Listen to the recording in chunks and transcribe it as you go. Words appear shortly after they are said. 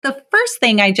first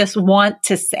thing I just want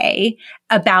to say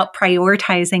about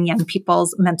prioritizing young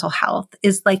people's mental health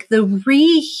is like the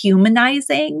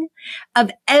rehumanizing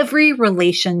of every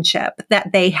relationship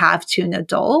that they have to an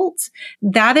adult.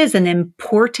 That is an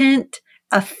important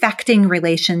affecting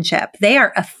relationship. They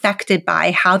are affected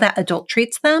by how that adult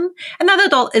treats them, and that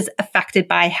adult is affected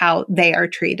by how they are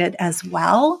treated as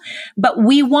well. But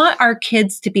we want our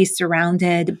kids to be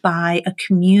surrounded by a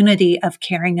community of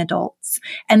caring adults.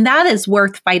 And that is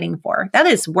worth fighting for. That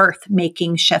is worth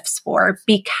making shifts for,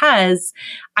 because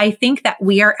I think that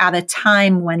we are at a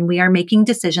time when we are making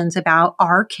decisions about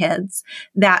our kids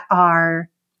that are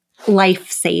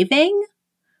life-saving,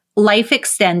 life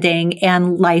extending,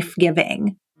 and life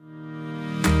giving.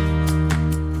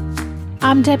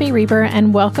 I'm Debbie Reber,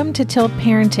 and welcome to Tilt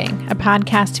Parenting, a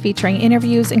podcast featuring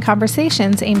interviews and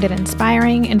conversations aimed at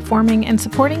inspiring, informing, and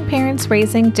supporting parents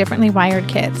raising differently wired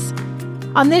kids.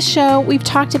 On this show, we've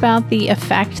talked about the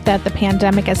effect that the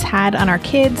pandemic has had on our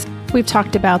kids. We've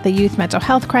talked about the youth mental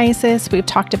health crisis. We've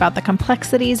talked about the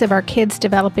complexities of our kids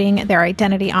developing their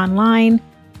identity online.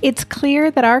 It's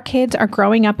clear that our kids are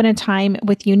growing up in a time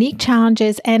with unique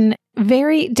challenges and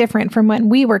very different from when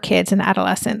we were kids and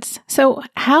adolescents. So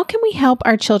how can we help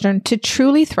our children to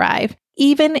truly thrive,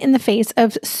 even in the face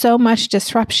of so much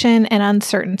disruption and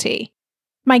uncertainty?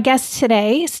 My guest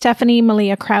today, Stephanie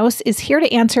Malia Krauss, is here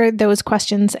to answer those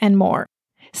questions and more.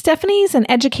 Stephanie is an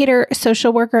educator,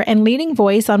 social worker, and leading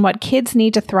voice on what kids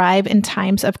need to thrive in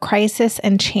times of crisis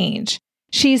and change.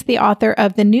 She's the author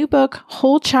of the new book,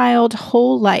 Whole Child,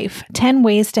 Whole Life, 10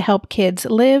 Ways to Help Kids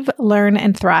Live, Learn,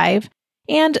 and Thrive,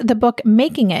 and the book,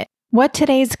 Making It, What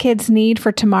Today's Kids Need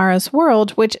for Tomorrow's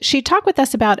World, which she talked with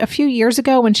us about a few years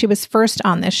ago when she was first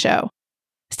on this show.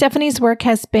 Stephanie's work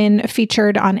has been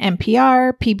featured on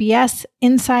NPR, PBS,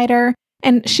 Insider,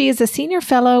 and she is a senior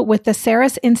fellow with the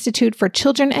Saris Institute for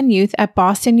Children and Youth at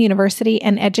Boston University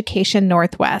and Education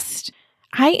Northwest.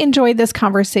 I enjoyed this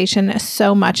conversation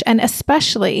so much, and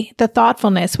especially the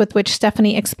thoughtfulness with which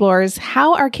Stephanie explores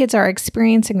how our kids are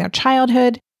experiencing their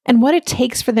childhood and what it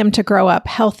takes for them to grow up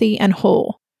healthy and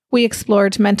whole. We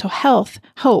explored mental health,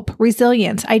 hope,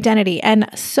 resilience, identity, and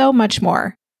so much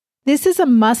more. This is a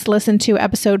must-listen to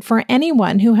episode for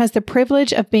anyone who has the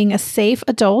privilege of being a safe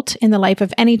adult in the life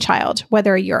of any child,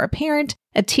 whether you're a parent,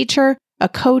 a teacher, a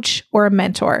coach, or a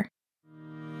mentor.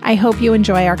 I hope you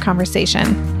enjoy our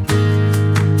conversation.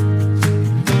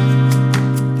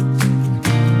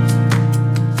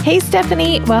 Hey,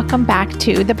 Stephanie, welcome back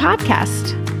to the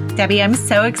podcast. Debbie, I'm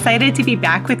so excited to be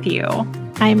back with you.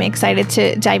 I'm excited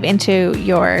to dive into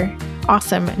your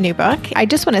awesome new book. I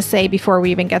just want to say before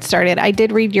we even get started, I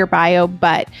did read your bio,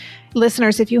 but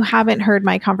listeners, if you haven't heard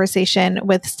my conversation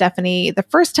with Stephanie, the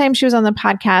first time she was on the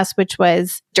podcast, which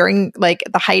was during like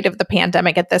the height of the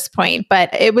pandemic at this point, but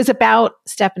it was about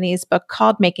Stephanie's book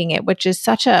called Making It, which is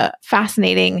such a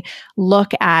fascinating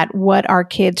look at what our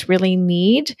kids really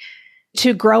need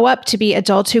to grow up to be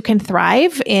adults who can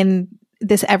thrive in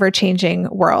this ever-changing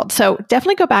world. So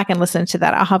definitely go back and listen to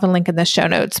that. I'll have a link in the show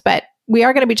notes. But we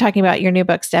are going to be talking about your new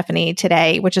book, Stephanie,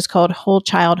 today, which is called Whole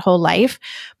Child, Whole Life.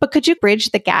 But could you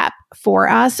bridge the gap for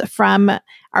us from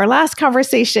our last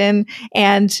conversation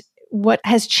and what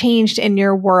has changed in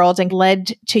your world and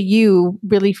led to you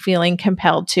really feeling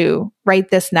compelled to write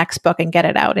this next book and get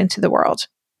it out into the world?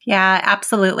 Yeah,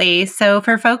 absolutely. So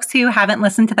for folks who haven't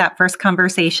listened to that first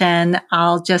conversation,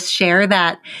 I'll just share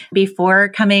that before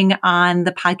coming on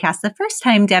the podcast the first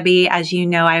time, Debbie, as you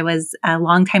know, I was a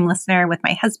longtime listener with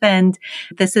my husband.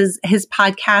 This is his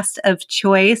podcast of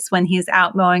choice when he's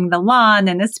out mowing the lawn,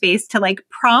 and a space to like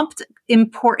prompt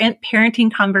important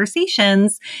parenting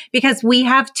conversations because we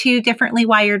have two differently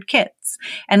wired kids.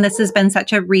 And this has been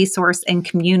such a resource and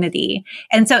community.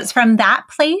 And so it's from that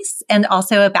place and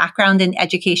also a background in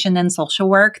education and social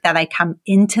work that I come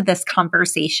into this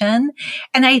conversation.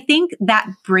 And I think that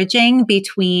bridging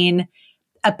between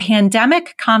a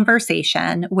pandemic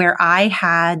conversation where I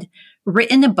had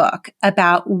written a book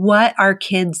about what our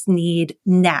kids need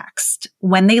next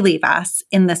when they leave us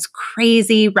in this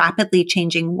crazy, rapidly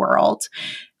changing world.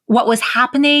 What was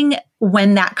happening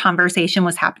when that conversation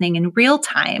was happening in real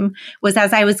time was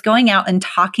as I was going out and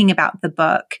talking about the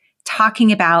book,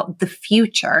 talking about the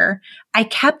future, I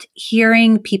kept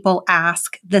hearing people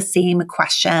ask the same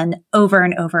question over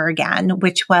and over again,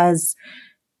 which was,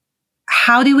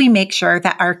 how do we make sure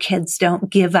that our kids don't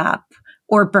give up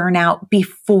or burn out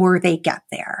before they get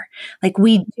there? Like,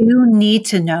 we do need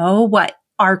to know what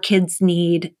our kids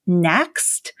need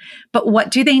next, but what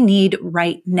do they need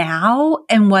right now?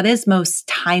 And what is most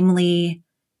timely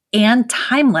and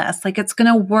timeless. Like it's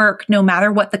going to work no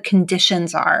matter what the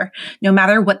conditions are, no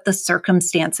matter what the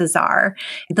circumstances are.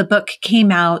 The book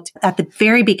came out at the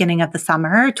very beginning of the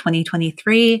summer,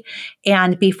 2023.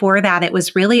 And before that, it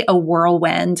was really a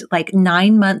whirlwind, like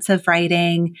 9 months of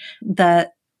writing. The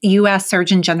U.S.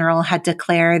 Surgeon General had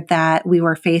declared that we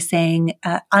were facing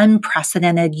an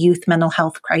unprecedented youth mental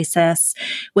health crisis,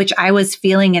 which I was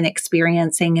feeling and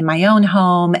experiencing in my own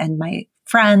home, and my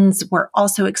friends were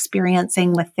also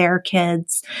experiencing with their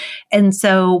kids. And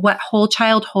so what Whole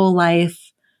Child, Whole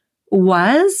Life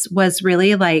was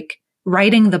really like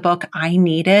writing the book I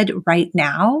needed right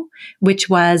now, which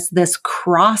was this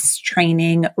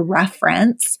cross-training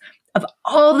reference of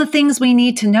all the things we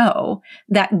need to know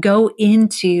that go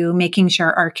into making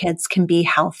sure our kids can be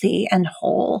healthy and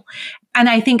whole. And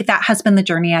I think that has been the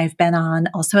journey I've been on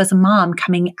also as a mom,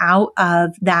 coming out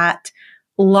of that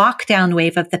lockdown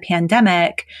wave of the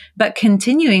pandemic, but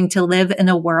continuing to live in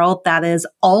a world that is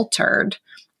altered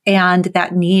and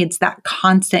that needs that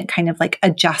constant kind of like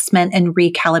adjustment and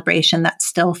recalibration that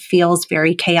still feels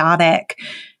very chaotic,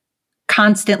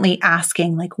 constantly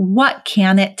asking like, what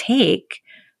can it take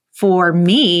for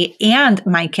me and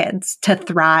my kids to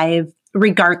thrive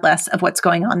regardless of what's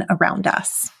going on around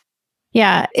us?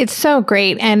 Yeah, it's so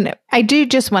great. And I do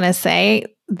just want to say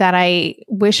that I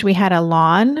wish we had a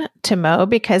lawn to mow,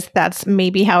 because that's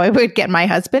maybe how I would get my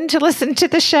husband to listen to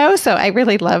the show. So I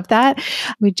really love that.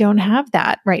 We don't have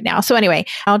that right now. So anyway,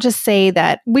 I'll just say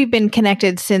that we've been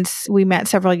connected since we met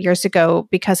several years ago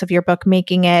because of your book,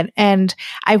 Making It. And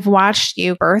I've watched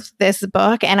you birth this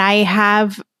book, and I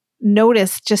have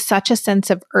noticed just such a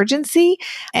sense of urgency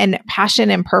and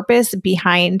passion and purpose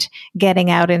behind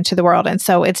getting out into the world. And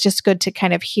so it's just good to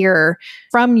kind of hear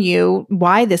from you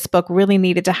why this book really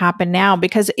needed to happen now,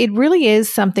 because it really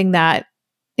is something that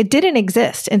it didn't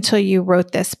exist until you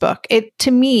wrote this book. It,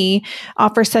 to me,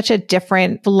 offers such a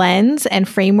different lens and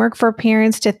framework for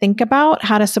parents to think about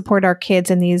how to support our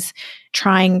kids in these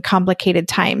trying, complicated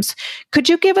times. Could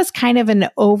you give us kind of an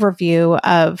overview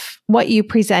of what you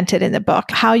presented in the book,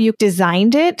 how you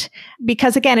designed it?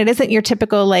 Because again, it isn't your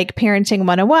typical like parenting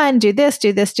 101, do this,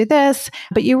 do this, do this,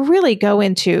 but you really go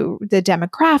into the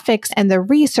demographics and the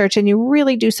research, and you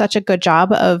really do such a good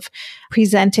job of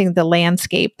presenting the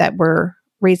landscape that we're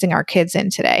raising our kids in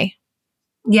today.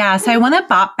 Yeah. So I want to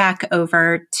bop back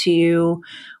over to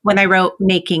when I wrote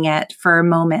Making It for a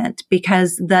moment,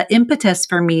 because the impetus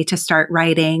for me to start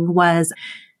writing was,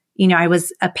 I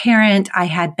was a parent. I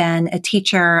had been a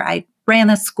teacher. I ran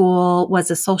a school,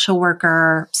 was a social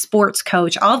worker, sports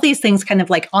coach, all of these things kind of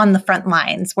like on the front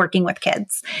lines working with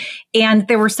kids. And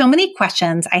there were so many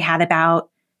questions I had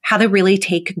about how to really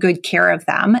take good care of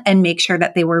them and make sure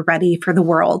that they were ready for the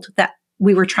world that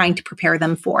we were trying to prepare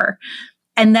them for.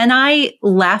 And then I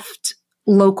left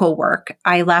local work.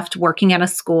 I left working at a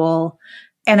school,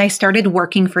 and I started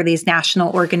working for these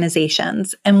national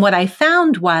organizations. And what I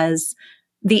found was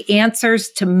the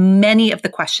answers to many of the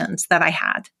questions that I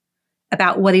had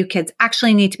about what do kids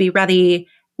actually need to be ready?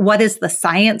 What is the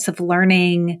science of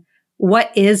learning?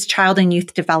 What is child and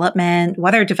youth development?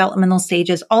 What are developmental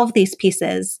stages? All of these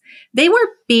pieces, they were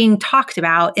being talked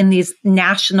about in these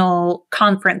national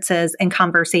conferences and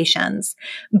conversations.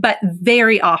 But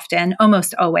very often,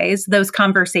 almost always, those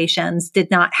conversations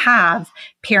did not have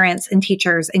parents and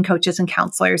teachers and coaches and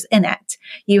counselors in it.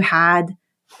 You had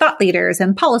thought leaders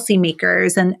and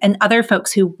policymakers and other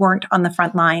folks who weren't on the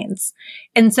front lines.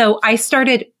 And so I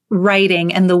started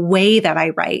writing, and the way that I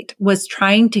write was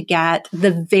trying to get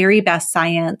the very best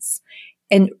science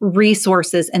and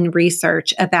resources and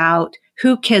research about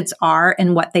who kids are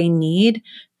and what they need,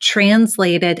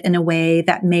 translated in a way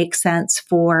that makes sense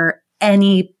for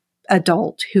any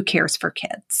adult who cares for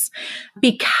kids.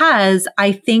 Because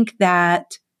I think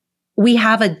that we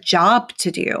have a job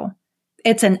to do.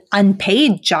 It's an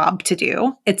unpaid job to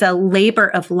do. It's a labor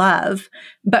of love,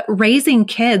 but raising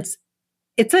kids,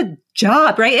 it's a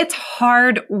job, right? It's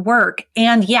hard work.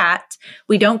 And yet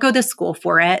we don't go to school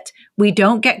for it. We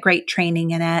don't get great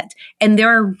training in it. And there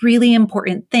are really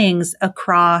important things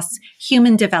across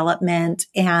human development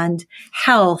and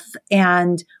health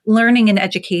and learning and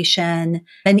education,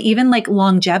 and even like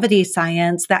longevity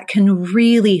science that can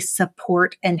really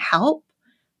support and help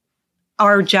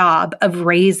our job of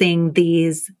raising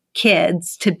these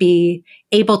kids to be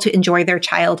able to enjoy their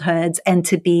childhoods and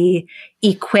to be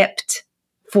equipped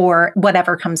for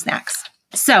whatever comes next.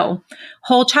 So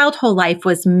Whole Child, Whole Life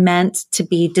was meant to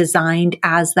be designed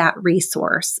as that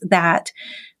resource that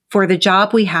for the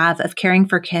job we have of caring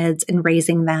for kids and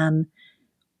raising them,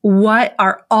 what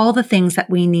are all the things that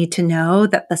we need to know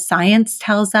that the science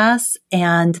tells us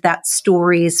and that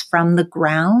stories from the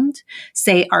ground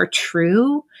say are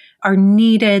true, are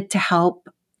needed to help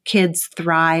kids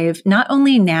thrive, not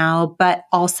only now, but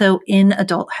also in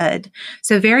adulthood.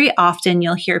 So very often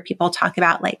you'll hear people talk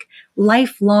about like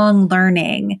lifelong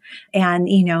learning and,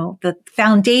 the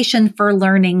foundation for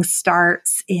learning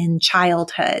starts in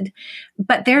childhood.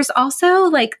 But there's also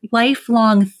like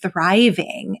lifelong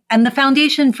thriving, and the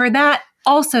foundation for that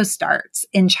also starts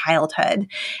in childhood.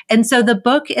 And so the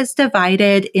book is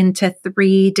divided into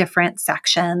 3 different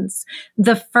sections.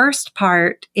 The first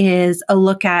part is a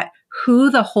look at who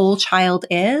the whole child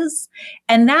is,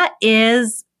 and that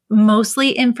is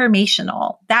mostly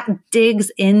informational. That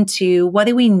digs into what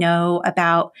do we know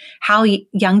about how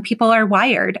young people are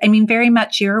wired? I mean, very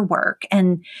much your work.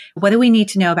 And what do we need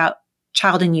to know about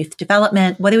child and youth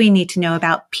development? What do we need to know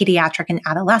about pediatric and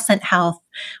adolescent health?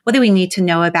 What do we need to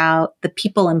know about the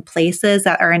people and places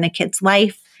that are in a kid's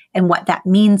life and what that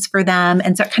means for them?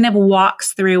 And so it kind of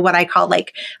walks through what I call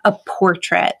like a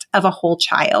portrait of a whole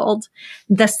child.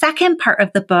 The second part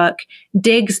of the book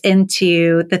digs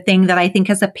into the thing that I think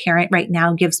as a parent right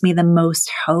now gives me the most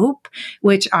hope,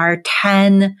 which are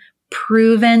 10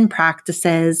 proven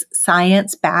practices,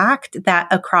 science-backed, that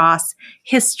across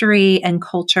history and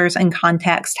cultures and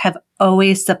context have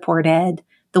always supported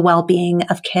the well-being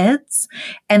of kids.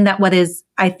 And that what is,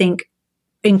 I think,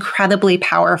 incredibly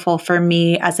powerful for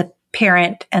me as a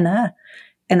parent and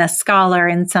a scholar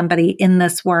and somebody in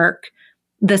this work,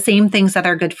 the same things that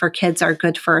are good for kids are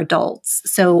good for adults.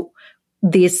 So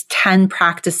these 10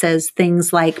 practices,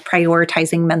 things like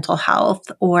prioritizing mental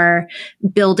health or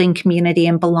building community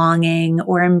and belonging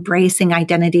or embracing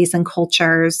identities and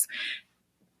cultures,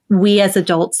 we as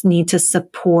adults need to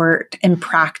support and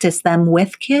practice them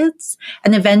with kids.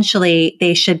 And eventually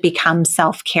they should become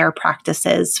self-care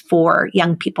practices for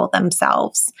young people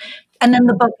themselves. And then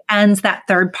the book ends that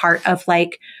third part of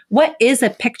like, what is a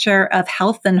picture of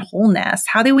health and wholeness?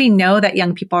 How do we know that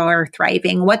young people are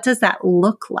thriving? What does that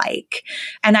look like?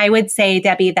 And I would say,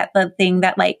 Debbie, that the thing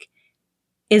that like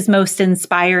is most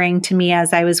inspiring to me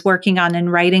as I was working on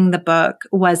and writing the book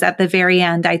was at the very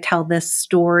end, I tell this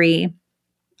story.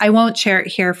 I won't share it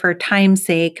here for time's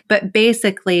sake, but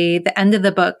basically the end of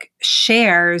the book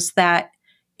shares that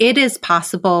it is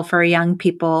possible for young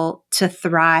people to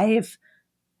thrive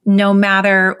no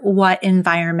matter what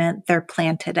environment they're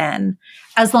planted in,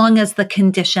 as long as the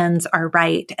conditions are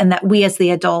right and that we as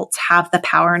the adults have the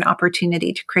power and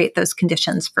opportunity to create those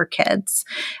conditions for kids.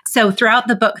 So throughout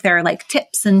the book, there are like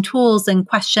tips and tools and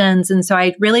questions. And so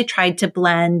I really tried to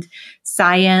blend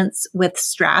science with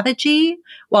strategy,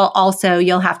 while also,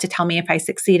 you'll have to tell me if I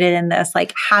succeeded in this,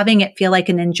 like having it feel like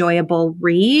an enjoyable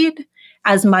read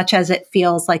as much as it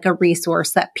feels like a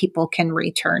resource that people can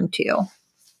return to.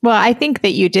 Well, I think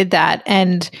that you did that.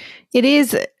 And it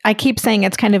is, I keep saying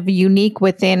it's kind of unique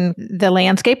within the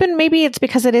landscape. And maybe it's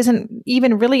because it isn't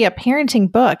even really a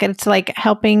parenting book. It's like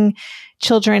helping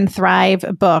children thrive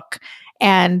book.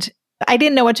 And I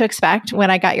didn't know what to expect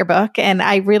when I got your book. And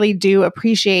I really do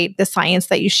appreciate the science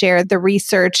that you share, the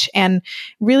research, and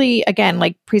really, again,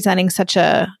 like presenting such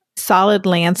a solid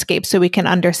landscape so we can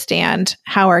understand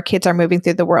how our kids are moving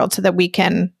through the world so that we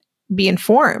can be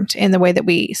informed in the way that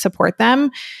we support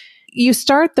them. You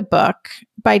start the book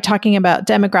by talking about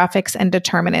demographics and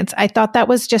determinants. I thought that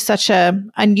was just such a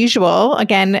unusual,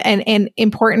 again, an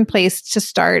important place to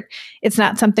start. It's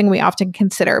not something we often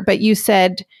consider, but you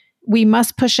said we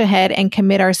must push ahead and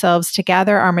commit ourselves to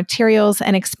gather our materials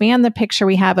and expand the picture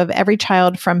we have of every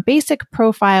child from basic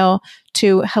profile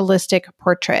to holistic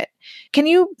portrait. Can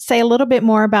you say a little bit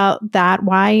more about that?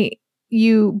 Why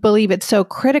you believe it's so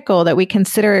critical that we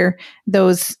consider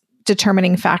those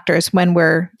determining factors when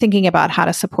we're thinking about how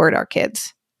to support our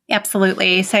kids?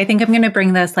 Absolutely. So I think I'm going to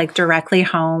bring this like directly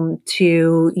home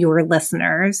to your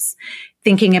listeners,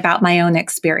 thinking about my own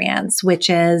experience, which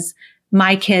is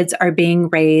my kids are being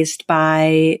raised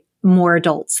by more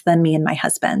adults than me and my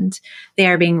husband. They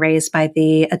are being raised by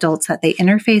the adults that they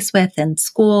interface with in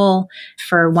school.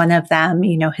 For one of them,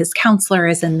 his counselor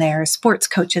is in there, sports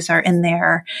coaches are in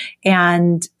there.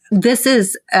 And this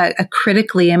is a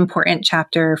critically important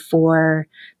chapter for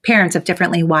parents of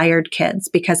differently wired kids,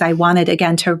 because I wanted,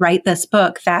 again, to write this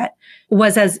book that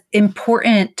was as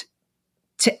important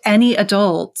to any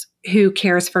adult who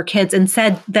cares for kids, and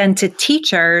said then to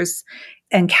teachers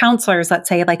and counselors, let's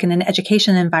say, like in an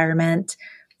education environment,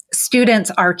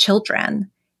 students are children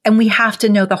and we have to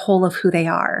know the whole of who they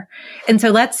are. And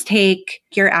so let's take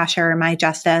your Asher, my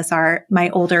Justice, my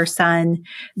older son.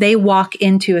 They walk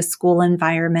into a school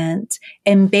environment,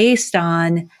 and based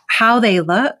on how they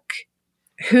look,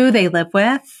 who they live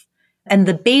with, and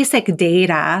the basic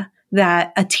data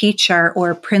that a teacher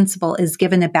or principal is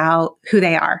given about who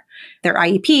they are, their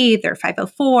IEP, their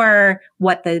 504,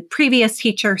 what the previous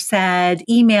teacher said,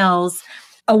 emails.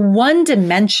 A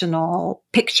one-dimensional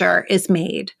picture is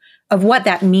made of what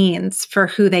that means for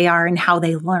who they are and how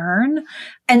they learn.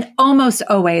 And almost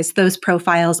always those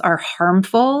profiles are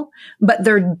harmful, but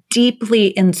they're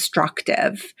deeply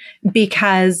instructive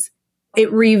because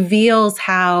it reveals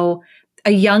how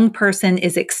a young person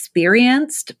is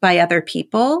experienced by other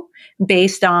people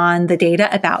based on the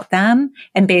data about them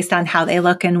and based on how they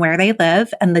look and where they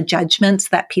live and the judgments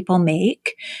that people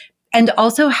make, and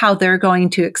also how they're going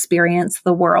to experience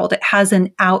the world. It has an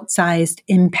outsized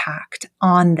impact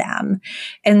on them.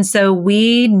 And so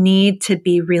we need to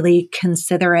be really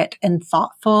considerate and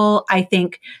thoughtful, I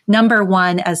think, number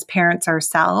one, as parents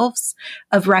ourselves,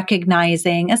 of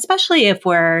recognizing, especially if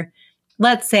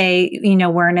let's say,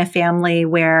 we're in a family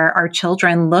where our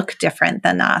children look different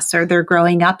than us or they're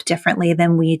growing up differently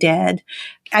than we did.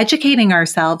 Educating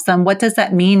ourselves on what does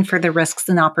that mean for the risks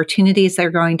and opportunities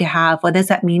they're going to have? What does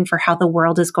that mean for how the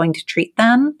world is going to treat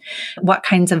them? What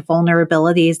kinds of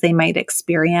vulnerabilities they might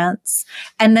experience?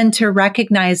 And then to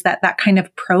recognize that that kind of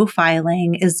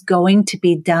profiling is going to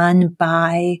be done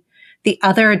by the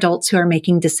other adults who are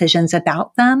making decisions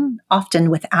about them, often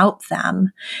without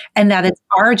them. And that it's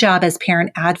our job as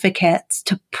parent advocates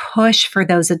to push for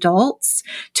those adults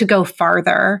to go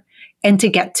farther and to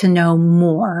get to know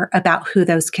more about who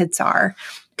those kids are.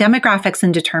 Demographics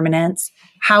and determinants,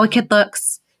 how a kid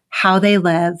looks, how they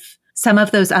live, some of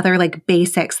those other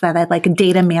basics that a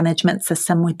data management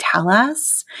system would tell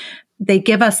us. They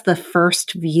give us the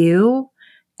first view,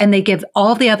 and they give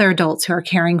all the other adults who are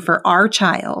caring for our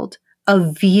child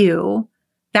a view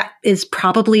that is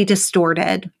probably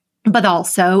distorted, but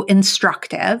also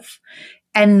instructive.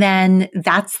 And then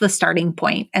that's the starting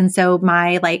point. And so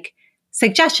my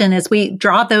suggestion is we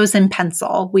draw those in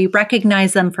pencil. We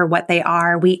recognize them for what they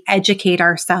are. We educate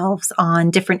ourselves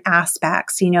on different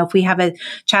aspects. If we have a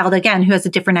child, again, who has a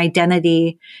different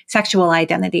identity, sexual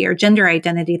identity or gender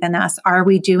identity than us, are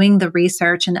we doing the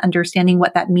research and understanding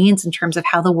what that means in terms of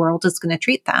how the world is going to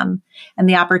treat them and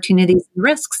the opportunities and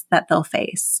risks that they'll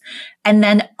face? And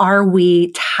then are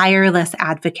we tireless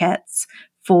advocates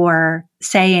for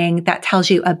saying that tells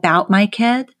you about my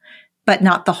kid, but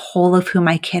not the whole of who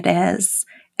my kid is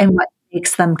and what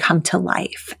makes them come to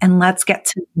life. And let's get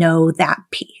to know that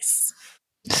piece.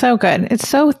 So good. It's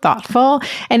so thoughtful.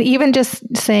 And even just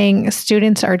saying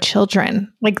students are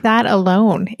children, that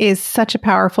alone is such a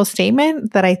powerful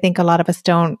statement that I think a lot of us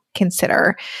don't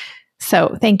consider.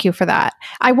 So thank you for that.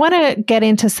 I want to get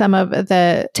into some of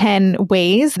the 10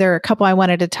 ways. There are a couple I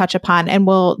wanted to touch upon, and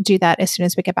we'll do that as soon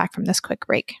as we get back from this quick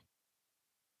break.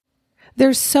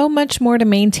 There's so much more to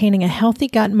maintaining a healthy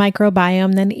gut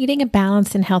microbiome than eating a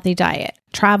balanced and healthy diet.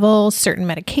 Travel, certain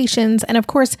medications, and of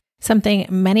course, something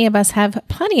many of us have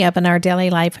plenty of in our daily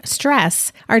life,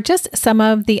 stress, are just some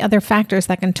of the other factors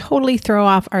that can totally throw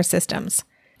off our systems.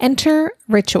 Enter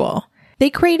Ritual. They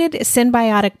created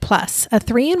Synbiotic Plus, a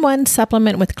 3-in-1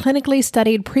 supplement with clinically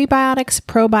studied prebiotics,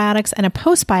 probiotics, and a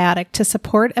postbiotic to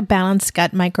support a balanced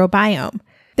gut microbiome.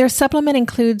 Their supplement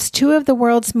includes 2 of the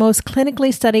world's most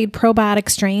clinically studied probiotic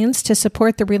strains to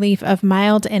support the relief of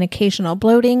mild and occasional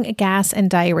bloating, gas, and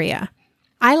diarrhea.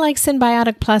 I like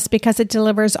Synbiotic Plus because it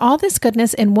delivers all this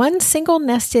goodness in one single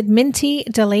nested minty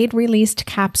delayed released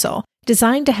capsule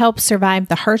designed to help survive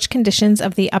the harsh conditions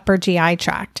of the upper GI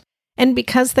tract. And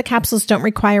because the capsules don't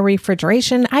require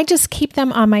refrigeration, I just keep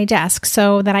them on my desk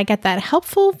so that I get that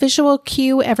helpful visual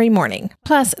cue every morning.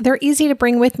 Plus, they're easy to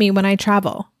bring with me when I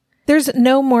travel. There's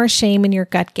no more shame in your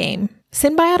gut game.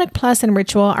 Synbiotic Plus and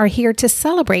Ritual are here to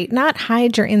celebrate, not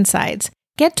hide your insides.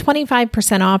 Get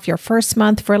 25% off your first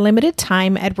month for a limited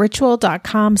time at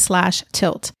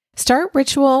ritual.com/tilt. Start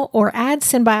Ritual or add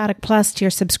Synbiotic Plus to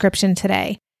your subscription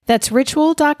today. That's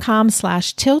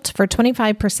ritual.com/tilt for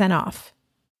 25% off.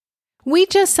 We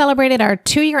just celebrated our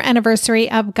 2-year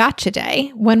anniversary of Gotcha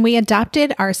Day when we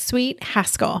adopted our sweet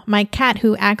Haskell, my cat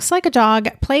who acts like a dog,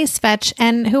 plays fetch,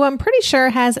 and who I'm pretty sure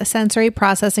has sensory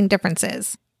processing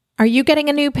differences. Are you getting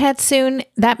a new pet soon?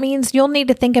 That means you'll need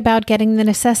to think about getting the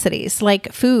necessities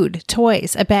like food,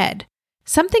 toys, a bed.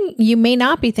 Something you may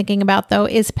not be thinking about, though,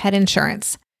 is pet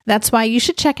insurance. That's why you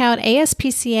should check out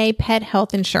ASPCA Pet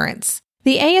Health Insurance.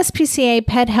 The ASPCA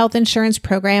Pet Health Insurance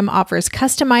Program offers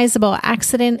customizable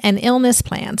accident and illness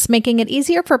plans, making it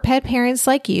easier for pet parents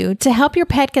like you to help your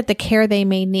pet get the care they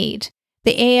may need.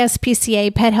 The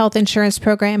ASPCA Pet Health Insurance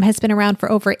Program has been around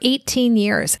for over 18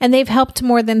 years, and they've helped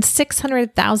more than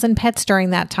 600,000 pets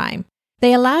during that time.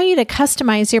 They allow you to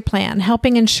customize your plan,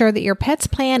 helping ensure that your pet's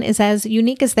plan is as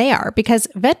unique as they are, because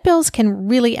vet bills can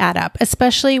really add up,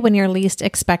 especially when you're least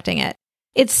expecting it.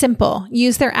 It's simple.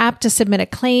 Use their app to submit a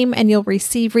claim and you'll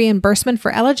receive reimbursement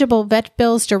for eligible vet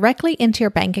bills directly into your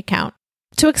bank account.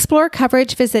 To explore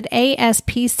coverage, visit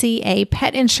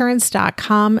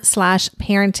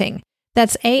aspcapetinsurance.com/parenting.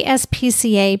 That's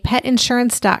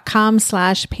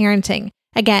aspcapetinsurance.com/parenting.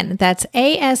 Again, that's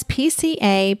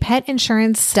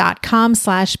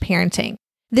aspcapetinsurance.com/parenting.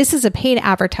 This is a paid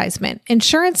advertisement.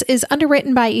 Insurance is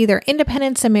underwritten by either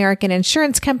Independence American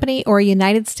Insurance Company or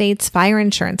United States Fire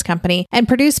Insurance Company and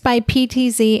produced by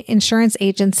PTZ Insurance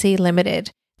Agency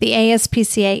Limited. The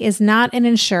ASPCA is not an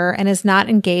insurer and is not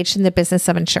engaged in the business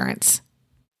of insurance.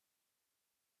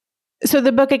 So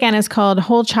the book, again, is called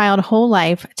Whole Child, Whole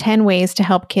Life, 10 Ways to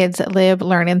Help Kids Live,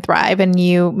 Learn, and Thrive. And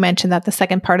you mentioned that the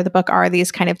second part of the book are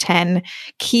these kind of 10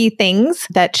 key things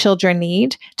that children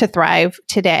need to thrive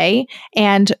today.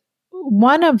 And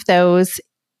one of those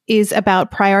is about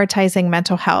prioritizing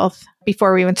mental health.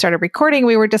 Before we even started recording,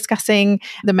 we were discussing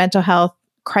the mental health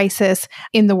crisis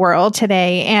in the world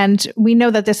today. And we know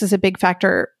that this is a big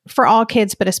factor for all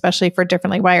kids, but especially for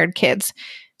differently wired kids.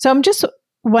 So I'm just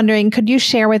wondering, could you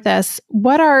share with us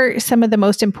what are some of the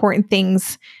most important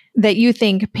things that you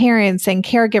think parents and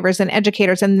caregivers and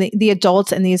educators and the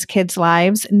adults in these kids'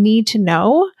 lives need to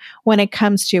know when it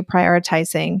comes to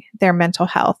prioritizing their mental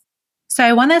health? So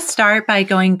I want to start by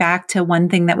going back to one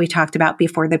thing that we talked about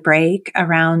before the break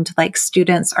around like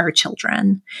students are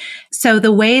children. So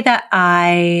the way that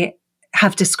I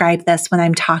have described this when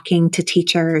I'm talking to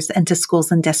teachers and to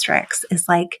schools and districts is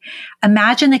like,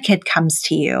 imagine a kid comes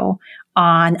to you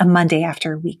on a Monday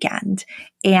after a weekend.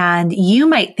 And you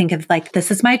might think of like, this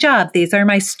is my job. These are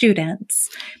my students.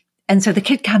 And so the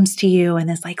kid comes to you and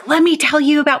is like, let me tell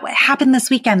you about what happened this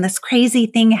weekend. This crazy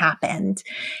thing happened.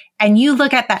 And you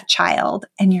look at that child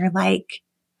and you're like,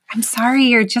 I'm sorry,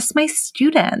 you're just my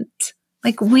student.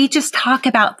 Like we just talk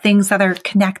about things that are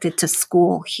connected to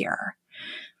school here.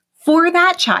 For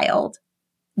that child,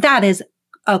 that is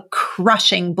a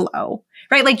crushing blow,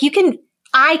 right? Like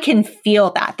I can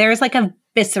feel that. There's like a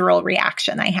visceral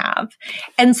reaction I have.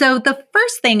 And so the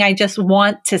first thing I just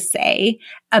want to say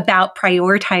about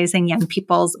prioritizing young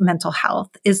people's mental health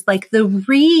is like the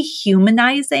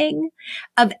rehumanizing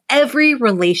of every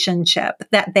relationship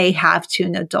that they have to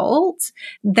an adult.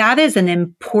 That is an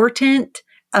important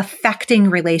affecting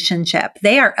relationship.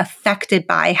 They are affected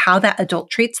by how that adult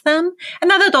treats them,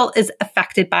 and that adult is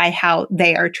affected by how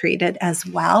they are treated as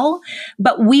well.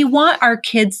 But we want our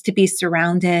kids to be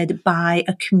surrounded by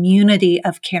a community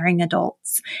of caring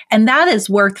adults. And that is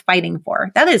worth fighting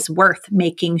for. That is worth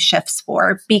making shifts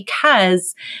for,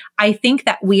 because I think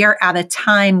that we are at a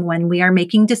time when we are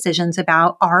making decisions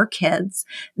about our kids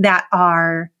that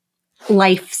are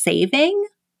life-saving,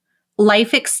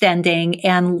 life extending,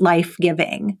 and life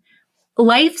giving.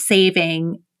 Life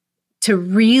saving to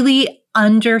really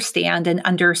understand and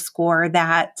underscore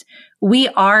that we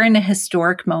are in a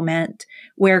historic moment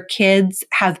where kids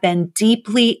have been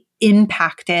deeply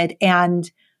impacted and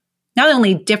not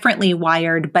only differently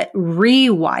wired, but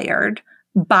rewired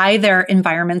by their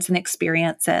environments and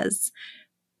experiences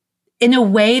in a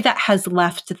way that has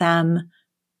left them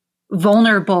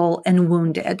vulnerable and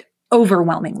wounded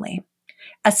overwhelmingly,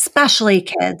 especially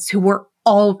kids who were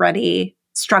already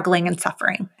struggling and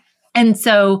suffering. And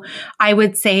so I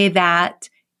would say that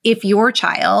if your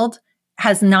child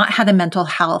has not had a mental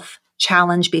health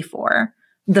challenge before,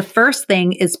 the first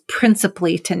thing is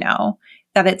principally to know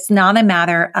that it's not a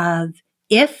matter of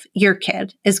if your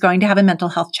kid is going to have a mental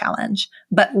health challenge,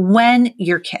 but when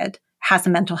your kid has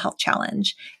a mental health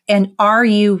challenge. And are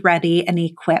you ready and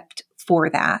equipped for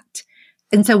that?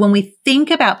 And so when we think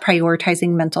about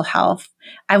prioritizing mental health,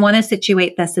 I want to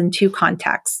situate this in two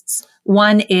contexts.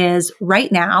 One is right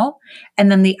now,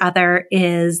 and then the other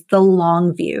is the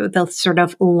long view, the sort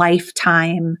of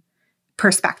lifetime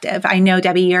perspective. I know,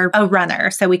 Debbie, you're a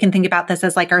runner, so we can think about this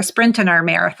as like our sprint and our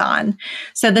marathon.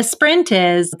 So the sprint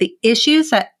is the issues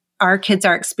that our kids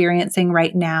are experiencing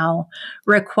right now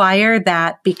require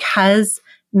that because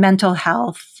mental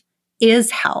health is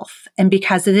health, and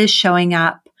because it is showing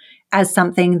up as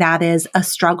something that is a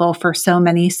struggle for so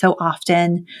many so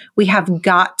often, we have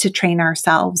got to train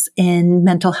ourselves in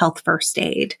mental health first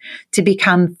aid to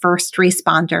become first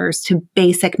responders to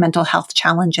basic mental health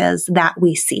challenges that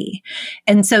we see.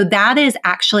 And so that is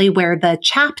actually where the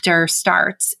chapter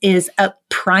starts, is a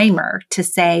primer to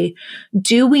say,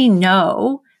 do we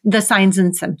know the signs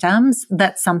and symptoms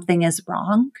that something is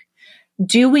wrong?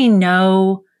 Do we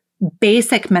know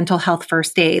basic mental health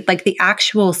first aid, like the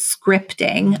actual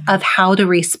scripting of how to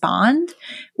respond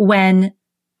when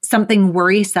something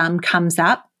worrisome comes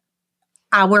up.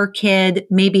 Our kid,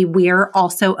 maybe we're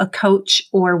also a coach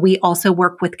or we also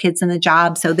work with kids in the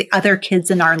job. So the other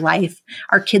kids in our life,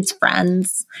 our kids'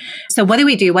 friends. So what do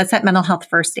we do? What's that mental health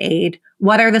first aid?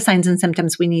 What are the signs and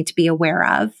symptoms we need to be aware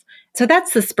of? So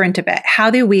that's the sprint of it. How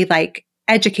do we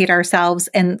educate ourselves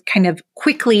and kind of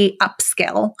quickly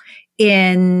upskill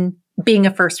in being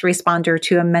a first responder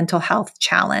to a mental health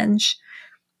challenge?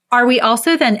 Are we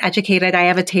also then educated? I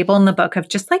have a table in the book of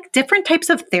just different types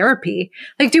of therapy.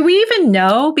 Do we even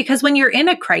know? Because when you're in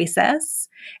a crisis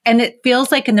and it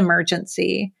feels like an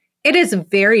emergency, it is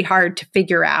very hard to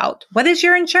figure out what is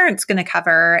your insurance going to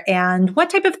cover and what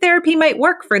type of therapy might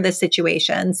work for this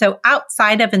situation. So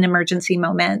outside of an emergency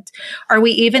moment, are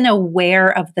we even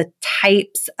aware of the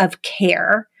types of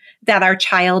care that our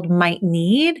child might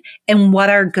need and what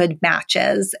are good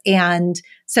matches? And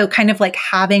so kind of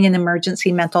having an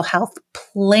emergency mental health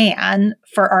plan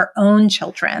for our own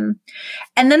children.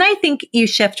 And then I think you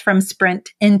shift from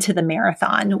sprint into the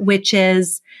marathon, which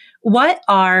is what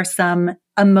are some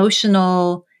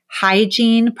emotional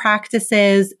hygiene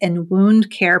practices and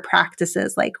wound care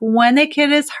practices, like when a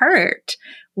kid is hurt,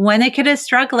 when a kid is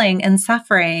struggling and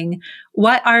suffering,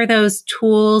 what are those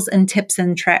tools and tips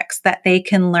and tricks that they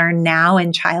can learn now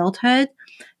in childhood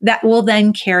that will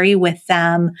then carry with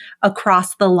them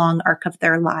across the long arc of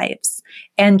their lives?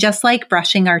 And just like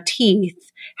brushing our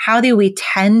teeth, how do we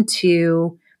tend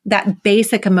to that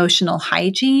basic emotional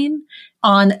hygiene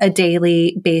on a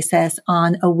daily basis,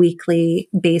 on a weekly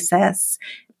basis?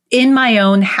 In my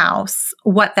own house,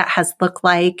 what that has looked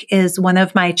like is one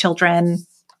of my children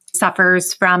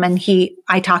suffers from, and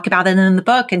I talk about it in the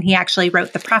book, and he actually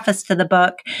wrote the preface to the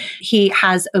book. He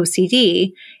has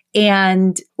OCD.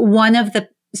 And one of the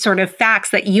sort of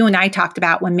facts that you and I talked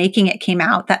about when Making It came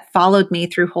out that followed me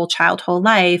through whole child, whole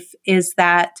life is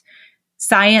that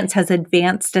science has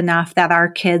advanced enough that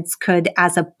our kids could,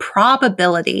 as a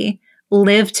probability,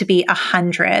 live to be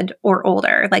 100 or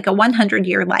older, like a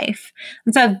 100-year life.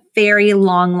 It's a very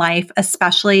long life,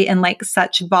 especially in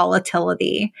such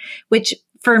volatility, which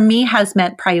for me has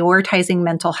meant prioritizing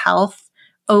mental health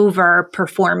over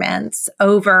performance,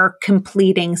 over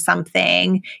completing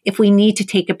something. If we need to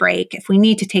take a break, if we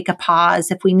need to take a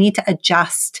pause, if we need to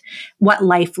adjust what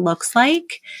life looks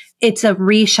like, it's a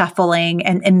reshuffling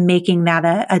and making that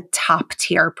a top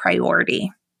tier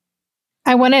priority.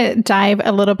 I want to dive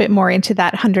a little bit more into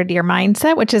that 100-year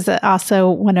mindset, which is also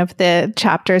one of the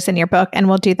chapters in your book. And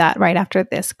we'll do that right after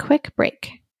this quick break.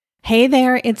 Hey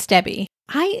there, it's Debbie.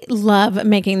 I love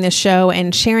making this show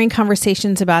and sharing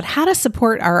conversations about how to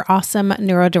support our awesome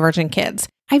neurodivergent kids.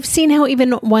 I've seen how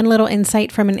even one little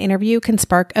insight from an interview can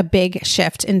spark a big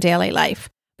shift in daily life.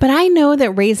 But I know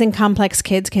that raising complex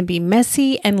kids can be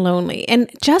messy and lonely. And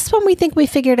just when we think we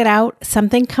figured it out,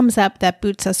 something comes up that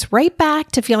boots us right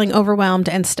back to feeling overwhelmed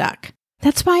and stuck.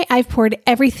 That's why I've poured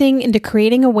everything into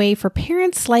creating a way for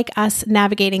parents like us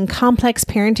navigating complex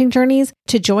parenting journeys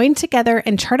to join together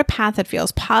and chart a path that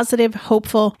feels positive,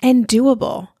 hopeful, and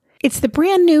doable. It's the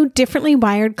brand new Differently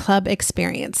Wired Club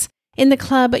experience. In the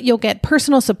club, you'll get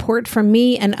personal support from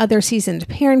me and other seasoned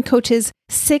parent coaches,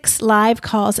 6 live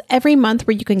calls every month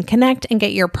where you can connect and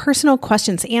get your personal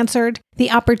questions answered,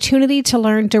 the opportunity to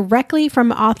learn directly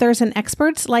from authors and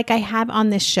experts like I have on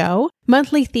this show,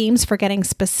 monthly themes for getting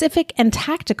specific and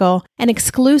tactical, an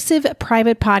exclusive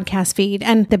private podcast feed,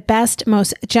 and the best,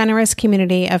 most generous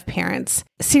community of parents.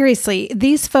 Seriously,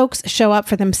 these folks show up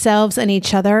for themselves and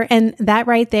each other, and that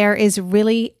right there is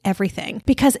really everything.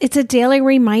 Because it's a daily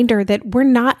reminder that we're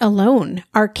not alone.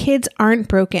 Our kids aren't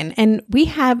broken, and we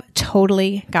have totally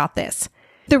got this.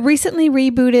 The recently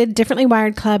rebooted Differently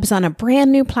Wired Club is on a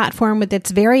brand new platform with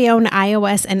its very own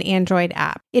iOS and Android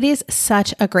app. It is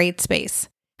such a great space.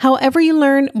 However you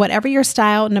learn, whatever your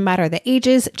style, no matter the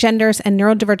ages, genders, and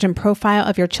neurodivergent profile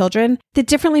of your children, the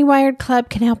Differently Wired Club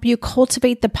can help you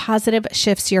cultivate the positive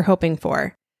shifts you're hoping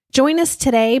for. Join us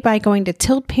today by going to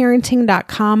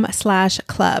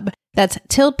tiltparenting.com/club. That's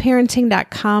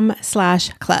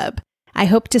tiltparenting.com/club. I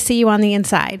hope to see you on the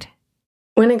inside.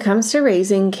 When it comes to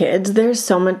raising kids, there's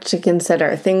so much to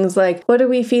consider. Things like, what do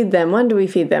we feed them? When do we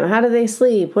feed them? How do they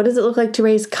sleep? What does it look like to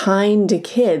raise kind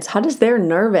kids? How does their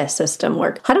nervous system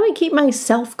work? How do I keep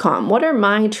myself calm? What are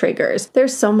my triggers?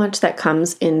 There's so much that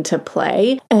comes into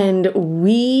play, and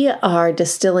we are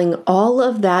distilling all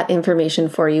of that information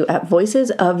for you at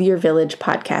Voices of Your Village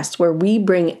podcast, where we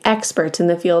bring experts in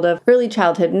the field of early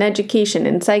childhood and education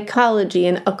and psychology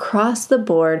and across the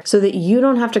board so that you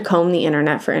don't have to comb the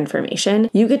internet for information.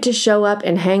 You get to show up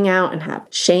and hang out and have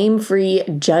shame-free,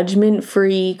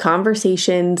 judgment-free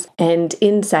conversations and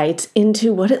insights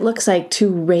into what it looks like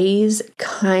to raise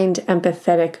kind,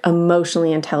 empathetic,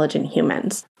 emotionally intelligent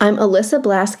humans. I'm Alyssa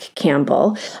Blask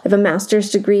Campbell. I have a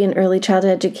master's degree in early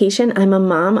childhood education. I'm a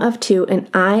mom of 2, and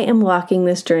I am walking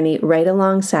this journey right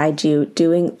alongside you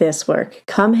doing this work.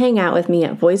 Come hang out with me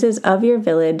at Voices of Your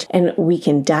Village, and we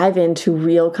can dive into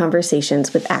real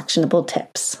conversations with actionable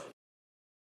tips.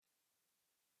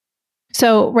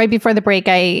 So right before the break,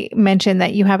 I mentioned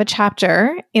that you have a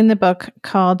chapter in the book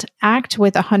called Act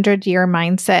with a 100-Year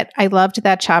Mindset. I loved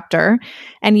that chapter.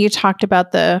 And you talked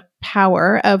about the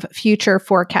power of future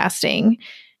forecasting.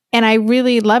 And I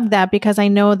really loved that because I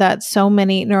know that so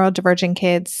many neurodivergent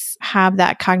kids have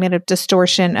that cognitive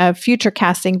distortion of future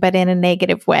casting, but in a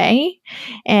negative way.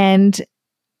 And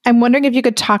I'm wondering if you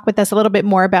could talk with us a little bit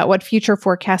more about what future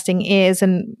forecasting is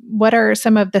and what are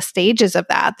some of the stages of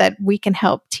that we can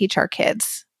help teach our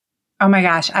kids. Oh my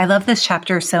gosh, I love this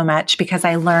chapter so much because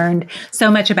I learned so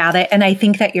much about it. And I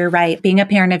think that you're right. Being a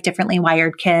parent of differently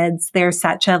wired kids, there's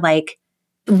such a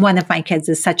one of my kids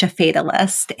is such a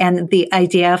fatalist. And the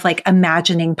idea of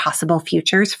imagining possible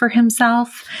futures for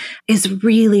himself is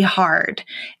really hard.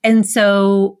 And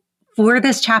so for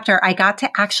this chapter, I got to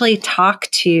actually talk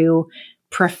to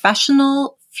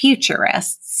professional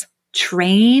futurists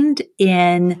trained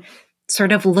in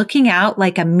sort of looking out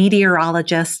like a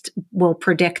meteorologist will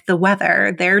predict the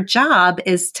weather. Their job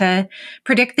is to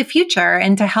predict the future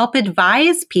and to help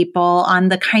advise people on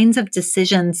the kinds of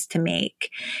decisions to make.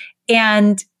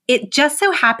 And it just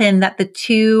so happened that the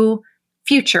 2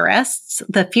 futurists,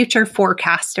 the future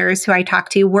forecasters who I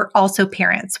talked to, were also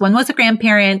parents. One was a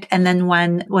grandparent, and then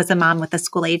one was a mom with a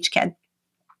school-age kid.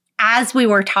 As we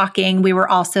were talking, we were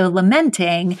also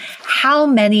lamenting how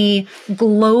many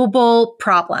global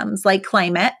problems like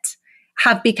climate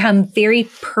have become very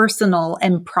personal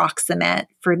and proximate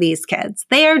for these kids.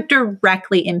 They are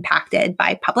directly impacted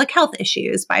by public health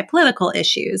issues, by political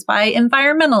issues, by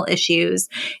environmental issues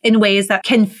in ways that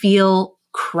can feel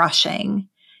crushing.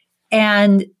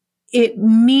 And it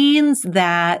means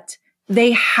that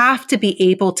they have to be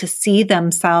able to see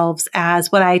themselves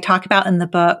as what I talk about in the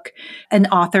book, an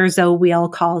author, Zoe Wheel,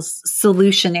 calls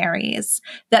solutionaries,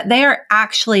 that they are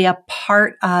actually a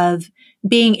part of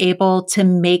being able to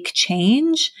make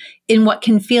change in what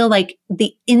can feel like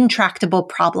the intractable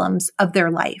problems of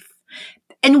their life.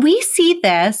 And we see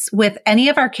this with any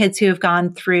of our kids who have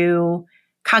gone through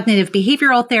cognitive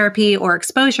behavioral therapy or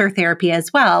exposure therapy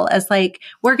as well, as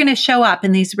we're going to show up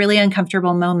in these really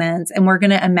uncomfortable moments and we're going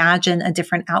to imagine a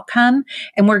different outcome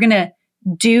and we're going to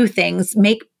do things,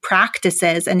 make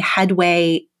practices and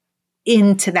headway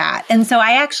into that. And so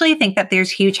I actually think that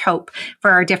there's huge hope for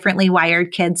our differently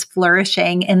wired kids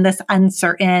flourishing in this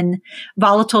uncertain,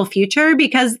 volatile future,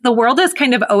 because the world has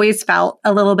kind of always felt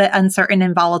a little bit uncertain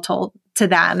and volatile to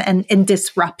them and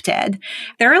disrupted.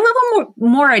 They're a little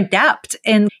more adept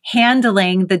in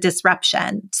handling the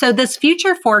disruption. So this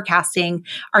future forecasting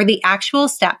are the actual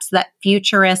steps that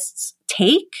futurists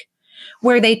take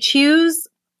where they choose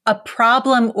a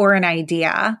problem or an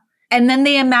idea, and then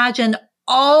they imagine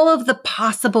all of the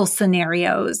possible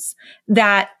scenarios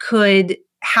that could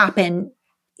happen,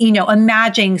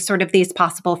 imagining sort of these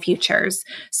possible futures.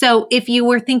 So if you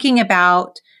were thinking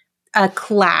about a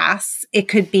class, it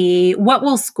could be, what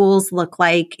will schools look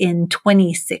like in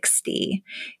 2060?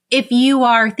 If you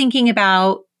are thinking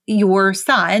about your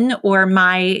son or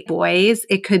my boys,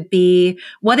 it could be,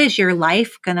 what is your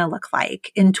life going to look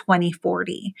like in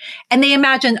 2040? And they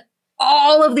imagine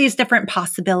all of these different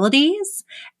possibilities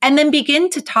and then begin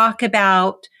to talk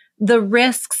about the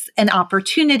risks and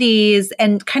opportunities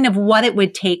and kind of what it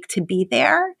would take to be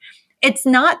there. It's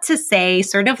not to say,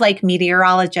 sort of like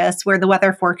meteorologists, where the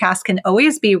weather forecast can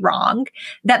always be wrong,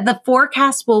 that the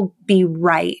forecast will be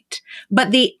right.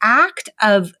 But the act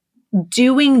of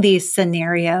doing these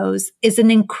scenarios is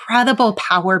an incredible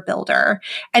power builder.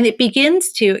 And it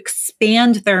begins to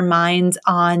expand their minds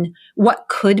on what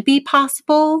could be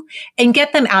possible and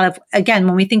get them out of, again,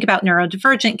 when we think about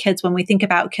neurodivergent kids, when we think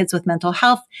about kids with mental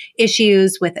health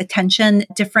issues, with attention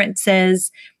differences,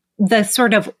 the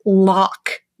sort of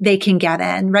lock they can get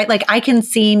in, right? I can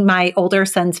see my older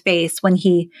son's face when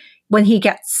he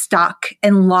gets stuck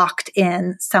and locked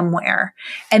in somewhere.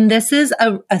 And this is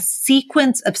a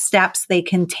sequence of steps they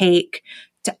can take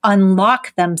to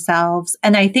unlock themselves.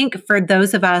 And I think for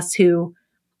those of us who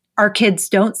our kids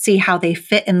don't see how they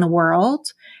fit in the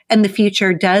world and the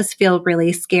future does feel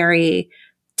really scary,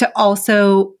 to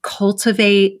also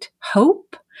cultivate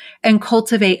hope and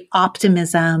cultivate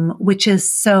optimism, which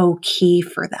is so key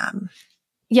for them.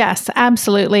 Yes,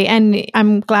 absolutely. And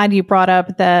I'm glad you brought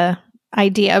up the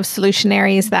idea of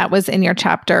solutionaries that was in your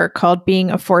chapter called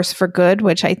Being a Force for Good,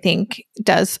 which I think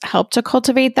does help to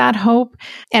cultivate that hope.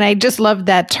 And I just love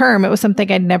that term. It was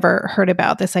something I'd never heard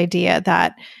about, this idea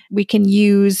that we can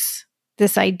use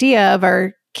this idea of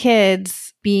our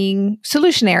kids being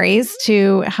solutionaries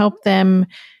to help them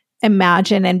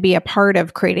imagine and be a part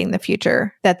of creating the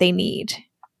future that they need.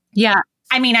 Yeah.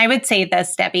 I mean, I would say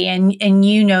this, Debbie, and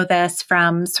you know this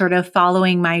from sort of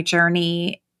following my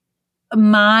journey.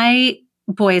 My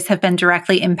boys have been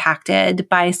directly impacted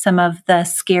by some of the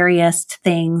scariest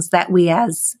things that we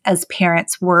as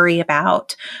parents worry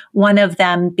about. One of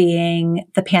them being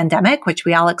the pandemic, which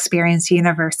we all experience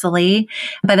universally,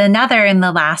 but another in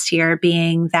the last year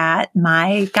being that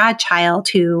my godchild,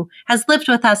 who has lived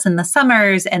with us in the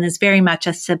summers and is very much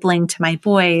a sibling to my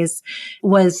boys,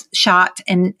 was shot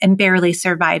and barely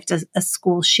survived a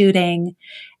school shooting.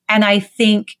 And I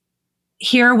think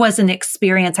here was an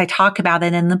experience, I talk about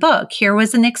it in the book. Here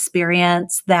was an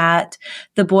experience that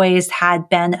the boys had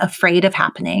been afraid of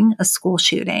happening, a school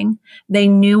shooting. They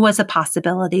knew was a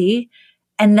possibility.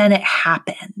 And then it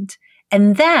happened.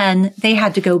 And then they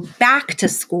had to go back to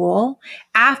school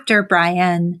after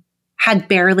Brian had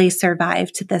barely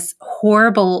survived this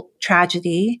horrible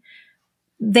tragedy.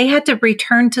 They had to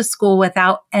return to school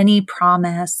without any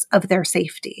promise of their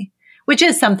safety, which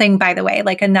is something, by the way,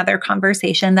 like another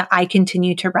conversation that I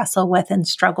continue to wrestle with and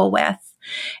struggle with.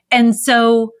 And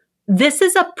so this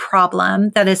is a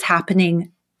problem that is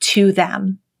happening to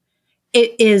them.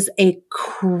 It is a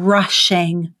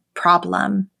crushing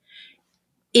problem.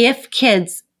 If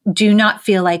kids do not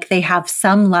feel like they have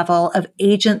some level of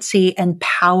agency and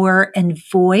power and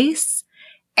voice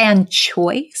and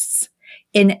choice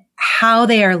in how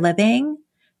they are living,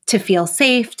 to feel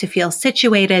safe, to feel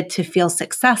situated, to feel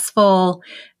successful,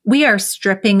 we are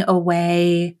stripping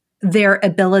away their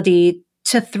ability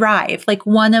to thrive. Like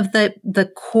one of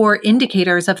the core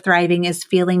indicators of thriving is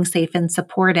feeling safe and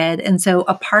supported. And so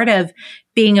a part of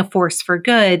being a force for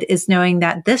good is knowing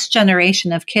that this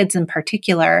generation of kids in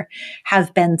particular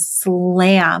have been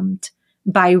slammed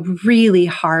by really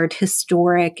hard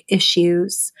historic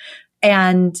issues.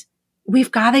 And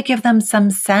we've got to give them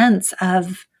some sense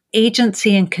of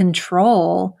agency and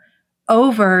control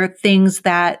over things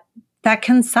that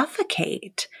can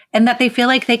suffocate and that they feel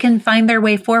like they can find their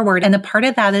way forward. And a part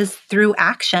of that is through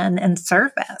action and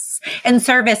service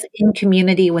in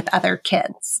community with other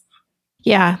kids.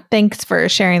 Yeah, thanks for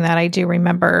sharing that. I do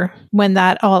remember when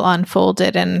that all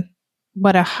unfolded and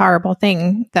what a horrible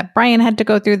thing that Brian had to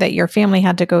go through, that your family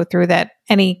had to go through, that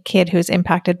any kid who's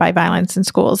impacted by violence in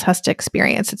schools has to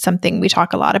experience. It's something we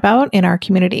talk a lot about in our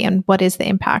community and what is the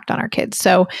impact on our kids.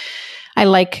 So I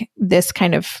like this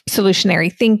kind of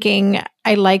solutionary thinking.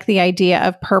 I like the idea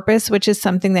of purpose, which is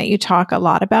something that you talk a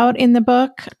lot about in the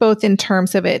book, both in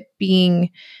terms of it being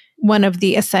one of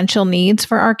the essential needs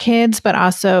for our kids, but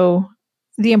also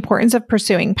the importance of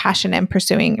pursuing passion and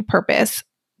pursuing purpose.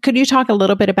 Could you talk a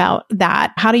little bit about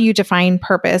that? How do you define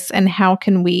purpose and how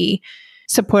can we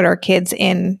support our kids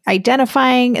in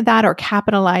identifying that or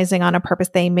capitalizing on a purpose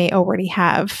they may already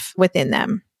have within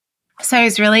them? So I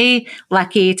was really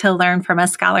lucky to learn from a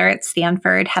scholar at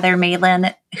Stanford, Heather Malin,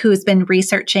 who's been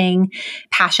researching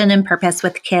passion and purpose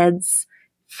with kids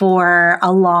for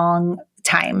a long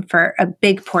time, for a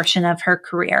big portion of her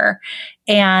career.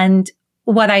 And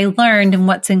what I learned and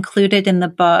what's included in the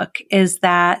book is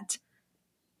that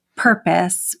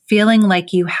purpose, feeling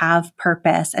like you have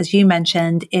purpose, as you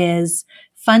mentioned, is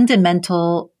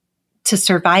fundamental to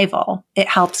survival. It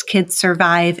helps kids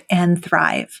survive and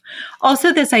thrive.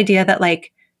 Also, this idea that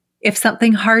like, if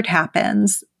something hard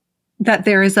happens, that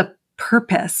there is a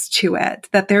purpose to it,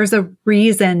 that there's a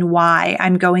reason why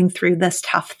I'm going through this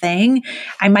tough thing.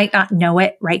 I might not know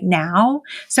it right now.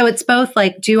 So it's both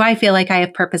like, do I feel like I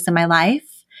have purpose in my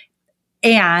life?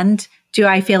 And do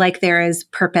I feel like there is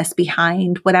purpose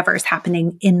behind whatever is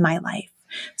happening in my life?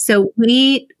 So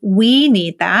we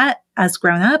need that as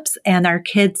grownups, and our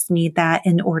kids need that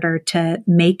in order to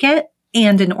make it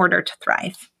and in order to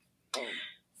thrive.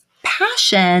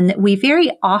 Passion, we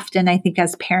very often, I think,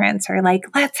 as parents are like,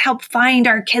 let's help find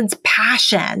our kids'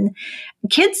 passion.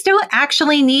 Kids don't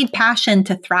actually need passion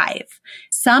to thrive.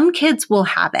 Some kids will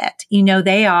have it. You know,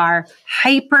 they are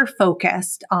hyper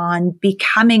focused on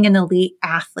becoming an elite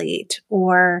athlete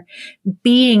or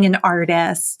being an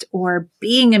artist or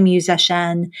being a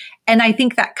musician. And I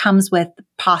think that comes with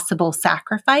possible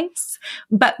sacrifice.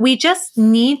 But we just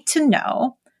need to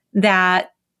know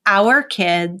that our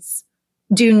kids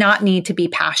do not need to be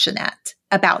passionate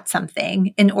about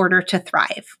something in order to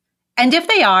thrive. And if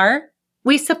they are,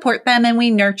 we support them and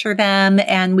we nurture them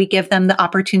and we give them the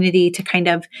opportunity to kind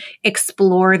of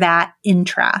explore that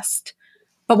interest.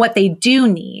 But what they do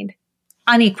need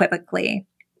unequivocally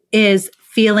is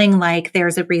feeling like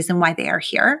there's a reason why they are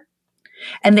here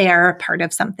and they are a part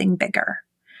of something bigger.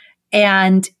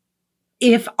 And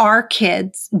if our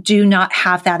kids do not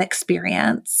have that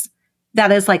experience,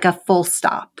 that is like a full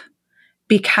stop,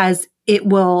 because it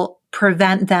will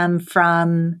prevent them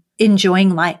from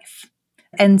enjoying life.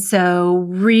 And so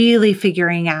really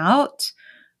figuring out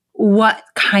what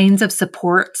kinds of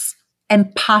supports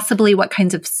and possibly what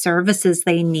kinds of services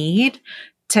they need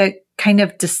to kind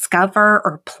of discover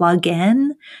or plug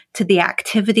in to the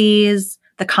activities,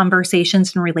 the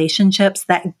conversations and relationships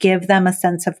that give them a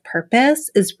sense of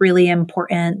purpose is really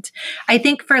important. I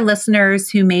think for listeners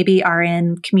who maybe are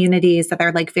in communities that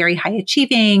are like very high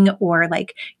achieving, or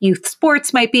like youth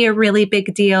sports might be a really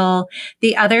big deal.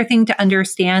 The other thing to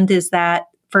understand is that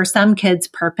for some kids,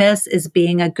 purpose is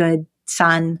being a good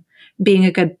son, being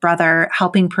a good brother,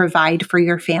 helping provide for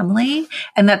your family,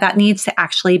 and that needs to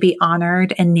actually be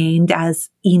honored and named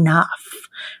as enough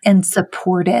and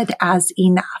supported as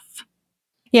enough.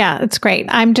 Yeah, it's great.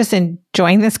 I'm just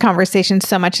enjoying this conversation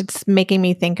so much. It's making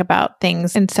me think about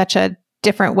things in such a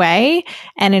different way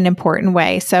and an important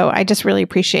way. So I just really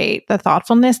appreciate the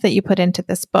thoughtfulness that you put into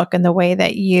this book and the way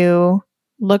that you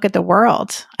look at the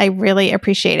world. I really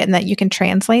appreciate it, and that you can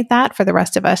translate that for the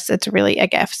rest of us. It's really a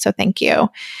gift. So thank you.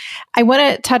 I want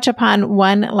to touch upon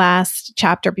one last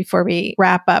chapter before we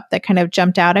wrap up that kind of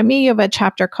jumped out at me. You have a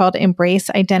chapter called Embrace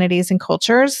Identities and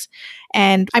Cultures.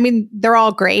 And I mean, they're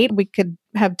all great. We could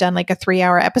have done like a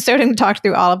 3-hour episode and talked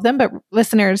through all of them, but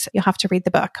listeners, you'll have to read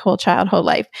the book, Whole Child, Whole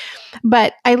Life.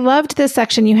 But I loved this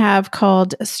section you have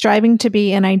called Striving to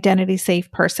be an Identity Safe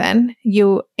Person.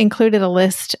 You included a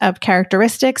list of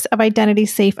characteristics of identity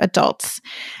safe adults.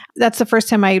 That's the first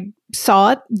time I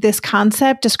saw this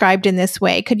concept described in this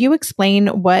way. Could you explain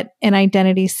what an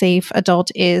identity safe adult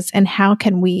is, and how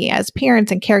can we as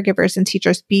parents and caregivers and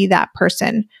teachers be that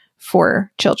person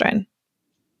for children?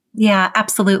 Yeah,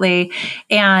 absolutely.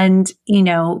 And,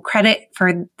 credit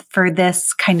for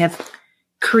this kind of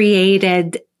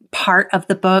created part of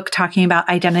the book talking about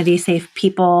identity safe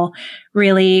people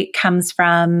really comes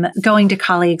from going to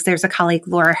colleagues. There's a colleague,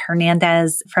 Laura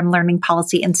Hernandez from Learning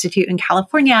Policy Institute in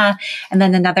California, and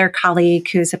then another colleague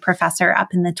who's a professor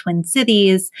up in the Twin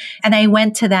Cities. And I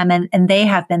went to them and they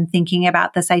have been thinking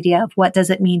about this idea of what does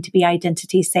it mean to be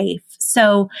identity safe?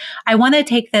 So I want to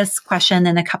take this question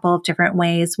in a couple of different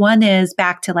ways. One is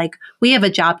back to like, we have a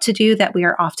job to do that we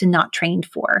are often not trained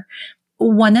for.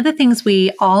 One of the things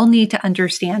we all need to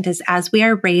understand is as we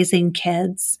are raising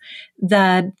kids,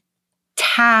 the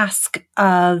task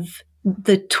of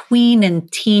the tween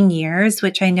and teen years,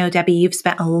 which I know, Debbie, you've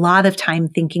spent a lot of time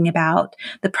thinking about,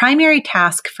 the primary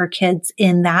task for kids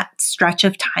in that stretch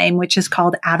of time, which is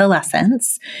called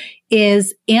adolescence,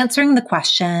 is answering the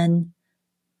question,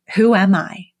 who am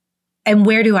I and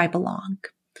where do I belong?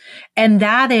 And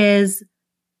that is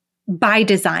by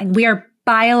design. We are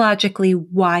biologically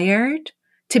wired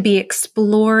to be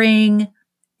exploring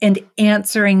and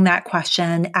answering that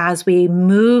question as we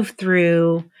move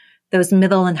through those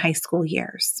middle and high school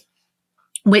years,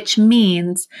 which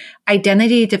means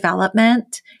identity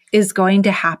development is going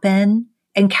to happen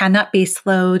and cannot be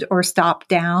slowed or stopped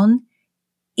down,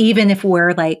 even if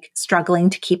we're like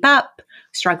struggling to keep up,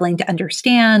 struggling to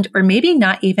understand, or maybe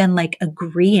not even like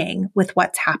agreeing with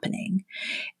what's happening.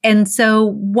 And so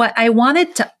what I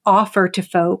wanted to offer to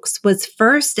folks was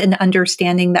first an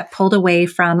understanding that pulled away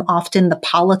from often the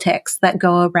politics that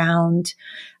go around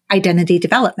identity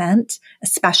development,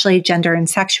 especially gender and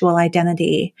sexual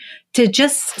identity, to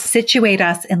just situate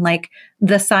us in like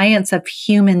the science of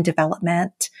human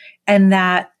development, and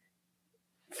that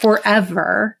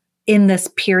forever in this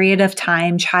period of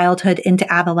time, childhood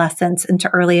into adolescence, into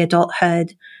early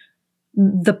adulthood,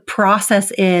 the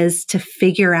process is to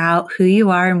figure out who you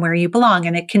are and where you belong.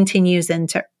 And it continues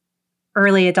into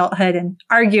early adulthood. And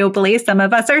arguably, some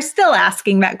of us are still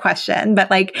asking that question,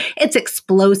 but like it's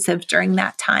explosive during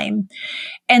that time.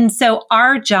 And so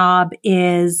our job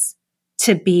is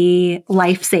to be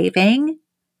life-saving,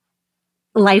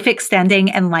 life extending,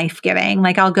 and life giving.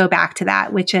 Like I'll go back to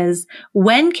that, which is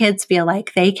when kids feel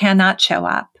like they cannot show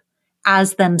up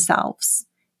as themselves,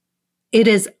 it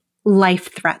is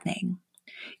life threatening.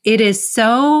 It is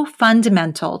so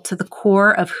fundamental to the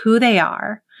core of who they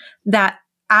are that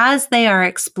as they are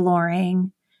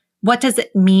exploring, what does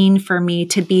it mean for me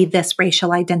to be this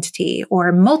racial identity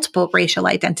or multiple racial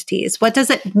identities? What does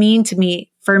it mean to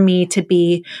me for me to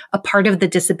be a part of the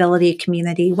disability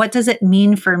community? What does it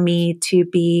mean for me to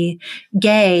be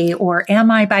gay, or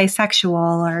am I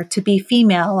bisexual, or to be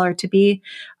female, or to be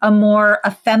a more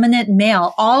effeminate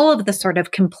male? All of the sort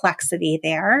of complexity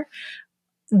there.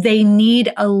 They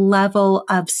need a level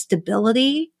of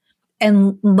stability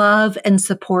and love and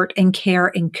support and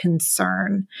care and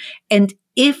concern. And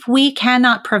if we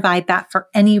cannot provide that for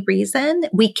any reason,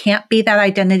 we can't be that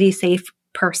identity safe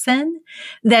person,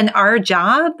 then our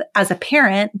job as a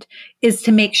parent is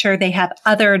to make sure they have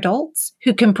other adults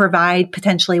who can provide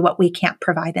potentially what we can't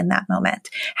provide in that moment.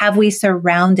 Have we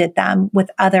surrounded them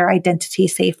with other identity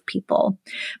safe people?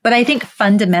 But I think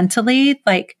fundamentally,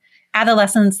 like,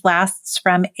 adolescence lasts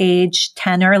from age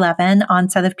 10 or 11,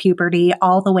 onset of puberty,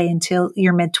 all the way until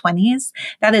your mid-20s.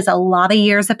 That is a lot of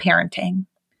years of parenting.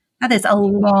 That is a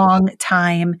long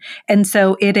time. And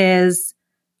so it is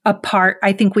a part,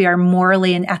 I think we are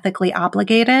morally and ethically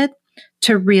obligated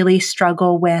to really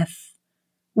struggle with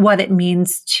what it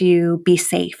means to be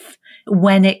safe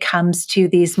when it comes to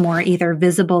these more either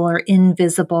visible or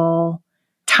invisible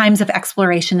times of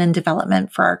exploration and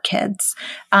development for our kids.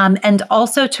 And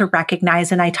also to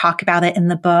recognize, and I talk about it in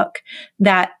the book,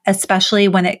 that especially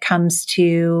when it comes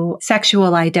to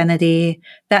sexual identity,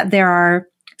 that there are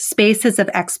spaces of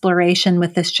exploration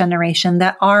with this generation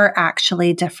that are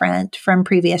actually different from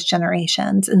previous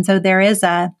generations. And so there is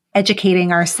a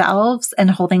educating ourselves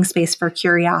and holding space for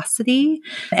curiosity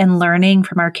and learning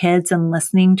from our kids and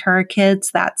listening to our kids.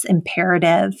 That's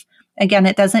imperative. Again,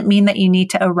 it doesn't mean that you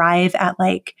need to arrive at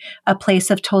like a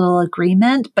place of total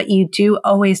agreement, but you do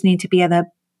always need to be at a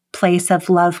place of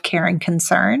love, care, and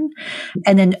concern,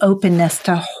 and an openness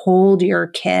to hold your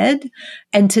kid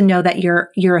and to know that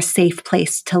you're a safe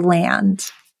place to land.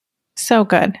 So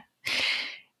good.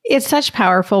 It's such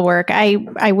powerful work.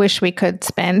 I wish we could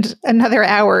spend another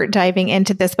hour diving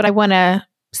into this, but I want to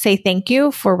say thank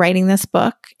you for writing this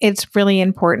book. It's really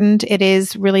important. It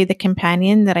is really the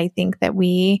companion that I think that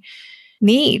we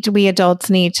adults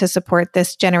need to support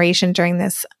this generation during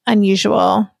this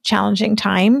unusual, challenging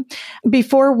time.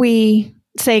 Before we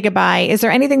say goodbye, is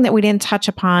there anything that we didn't touch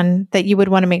upon that you would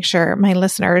want to make sure my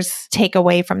listeners take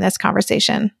away from this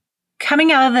conversation?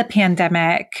 Coming out of the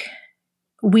pandemic,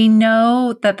 we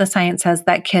know that the science says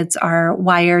that kids are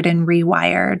wired and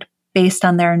rewired based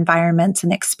on their environments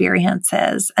and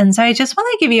experiences. And so I just want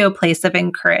to give you a place of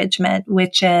encouragement,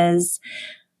 which is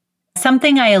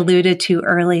something I alluded to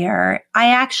earlier.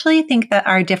 I actually think that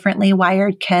our differently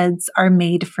wired kids are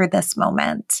made for this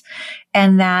moment,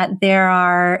 and that there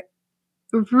are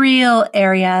real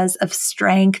areas of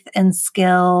strength and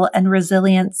skill and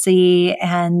resiliency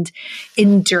and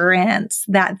endurance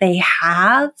that they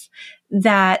have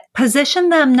that position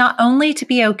them not only to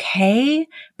be okay,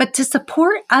 but to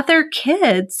support other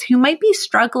kids who might be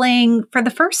struggling for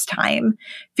the first time,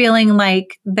 feeling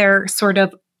like they're sort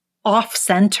of off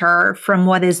center from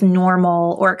what is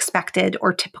normal or expected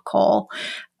or typical.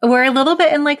 We're a little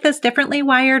bit in like this differently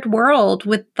wired world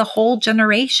with the whole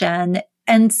generation.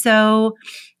 And so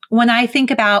when I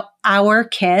think about our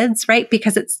kids, right,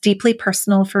 because it's deeply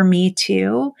personal for me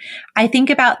too, I think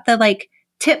about the like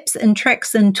tips and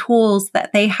tricks and tools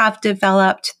that they have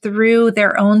developed through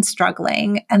their own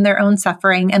struggling and their own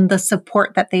suffering and the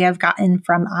support that they have gotten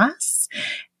from us,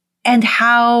 and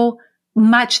how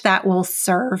much that will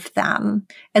serve them.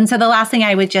 And so the last thing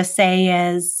I would just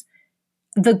say is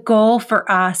the goal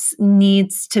for us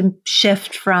needs to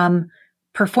shift from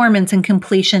performance and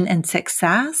completion and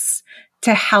success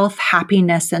to health,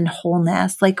 happiness, and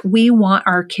wholeness. Like, we want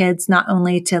our kids not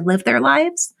only to live their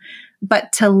lives,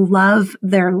 but to love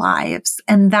their lives.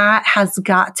 And that has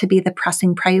got to be the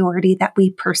pressing priority that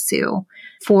we pursue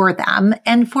for them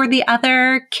and for the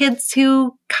other kids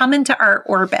who come into our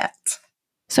orbit.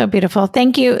 So beautiful.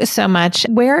 Thank you so much.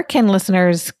 Where can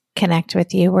listeners connect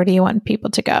with you? Where do you want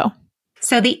people to go?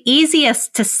 So the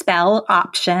easiest to spell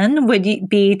option would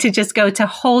be to just go to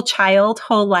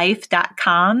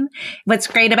wholechildwholelife.com. What's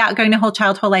great about going to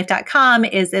wholechildwholelife.com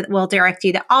is it will direct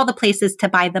you to all the places to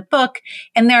buy the book.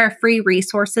 And there are free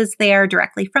resources there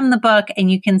directly from the book.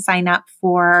 And you can sign up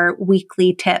for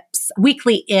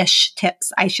weekly-ish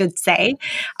tips, I should say,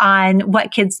 on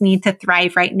what kids need to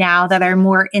thrive right now that are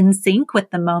more in sync with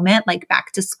the moment, like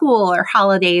back to school or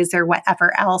holidays or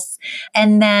whatever else.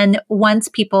 And then once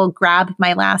people grab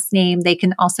my last name, they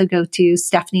can also go to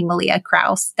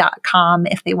stephaniemaliakrauss.com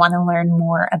if they want to learn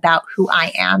more about who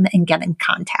I am and get in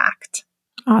contact.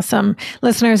 Awesome.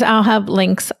 Listeners, I'll have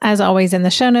links as always in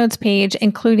the show notes page,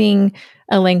 including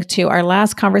a link to our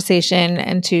last conversation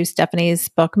and to Stephanie's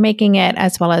book, Making It,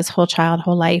 as well as Whole Child,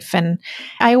 Whole Life. And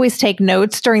I always take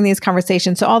notes during these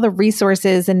conversations. So all the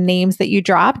resources and names that you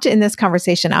dropped in this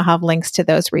conversation, I'll have links to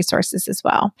those resources as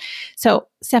well. So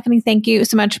Stephanie, thank you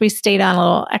so much. We stayed on a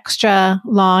little extra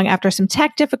long after some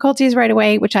tech difficulties right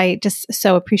away, which I just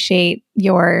so appreciate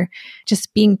your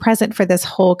just being present for this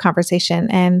whole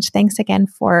conversation. And thanks again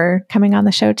for coming on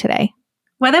the show today.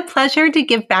 What a pleasure to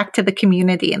give back to the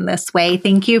community in this way.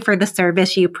 Thank you for the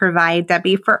service you provide,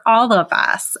 Debbie, for all of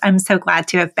us. I'm so glad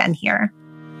to have been here.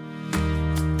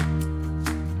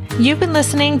 You've been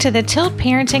listening to the Tilt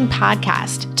Parenting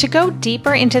Podcast. To go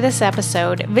deeper into this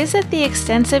episode, visit the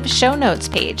extensive show notes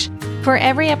page. For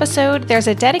every episode, there's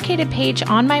a dedicated page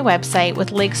on my website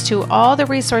with links to all the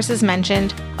resources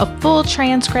mentioned, a full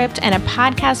transcript, and a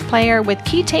podcast player with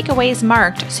key takeaways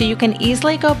marked so you can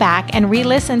easily go back and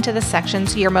re-listen to the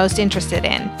sections you're most interested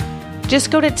in.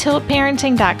 Just go to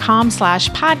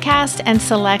tiltparenting.com/podcast and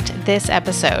select this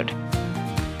episode.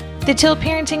 The Tilt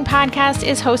Parenting Podcast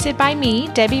is hosted by me,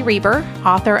 Debbie Reber,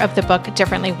 author of the book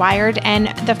Differently Wired and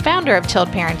the founder of Tilt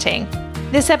Parenting.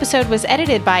 This episode was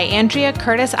edited by Andrea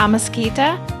Curtis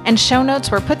Amasquita, and show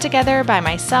notes were put together by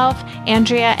myself,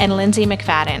 Andrea, and Lindsay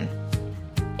McFadden.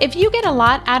 If you get a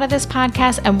lot out of this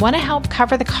podcast and want to help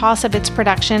cover the cost of its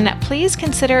production, please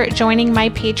consider joining my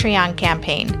Patreon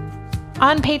campaign.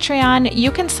 On Patreon, you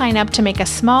can sign up to make a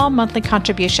small monthly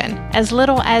contribution, as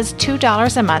little as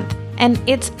 $2 a month, and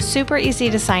it's super easy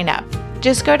to sign up.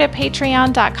 Just go to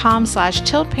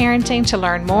patreon.com/tiltparenting to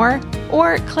learn more,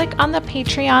 or click on the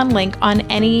Patreon link on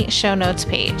any show notes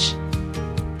page.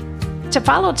 To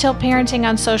follow Tilt Parenting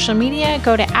on social media,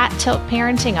 go to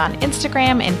 @tiltparenting on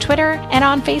Instagram and Twitter and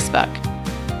on Facebook.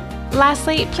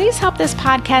 Lastly, please help this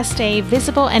podcast stay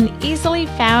visible and easily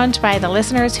found by the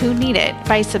listeners who need it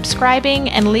by subscribing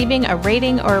and leaving a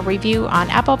rating or a review on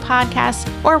Apple Podcasts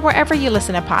or wherever you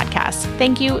listen to podcasts.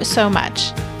 Thank you so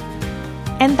much.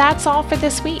 And that's all for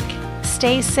this week.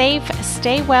 Stay safe,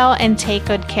 stay well, and take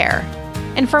good care.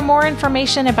 And for more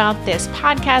information about this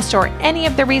podcast or any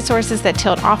of the resources that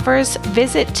Tilt offers,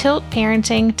 visit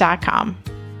tiltparenting.com.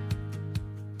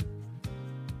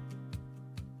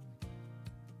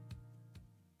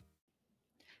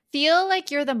 Feel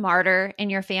like you're the martyr in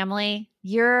your family?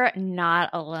 You're not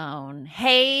alone.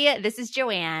 Hey, this is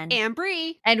Joanne. And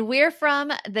Bree. And we're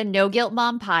from the No Guilt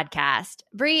Mom podcast.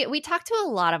 Bree, we talk to a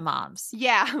lot of moms.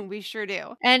 Yeah, we sure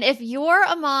do. And if you're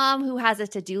a mom who has a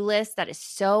to-do list that is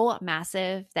so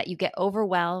massive that you get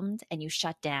overwhelmed and you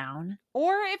shut down,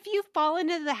 or if you've fallen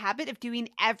into the habit of doing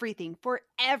everything for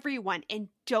everyone and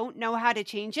don't know how to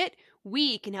change it,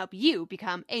 we can help you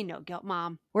become a no-guilt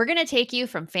mom. we're going to take you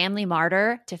from family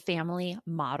martyr to family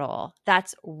model.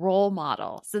 That's role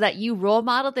model, so that you role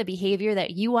model the behavior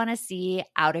that you want to see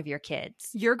out of your kids.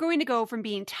 You're going to go from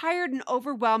being tired and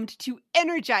overwhelmed to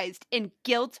energized and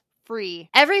guilt-free.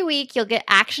 Every week, you'll get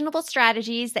actionable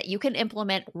strategies that you can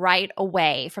implement right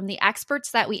away from the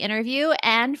experts that we interview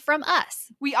and from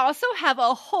us. We also have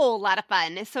a whole lot of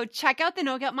fun, so check out the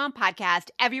No Guilt Mom podcast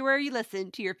everywhere you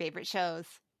listen to your favorite shows.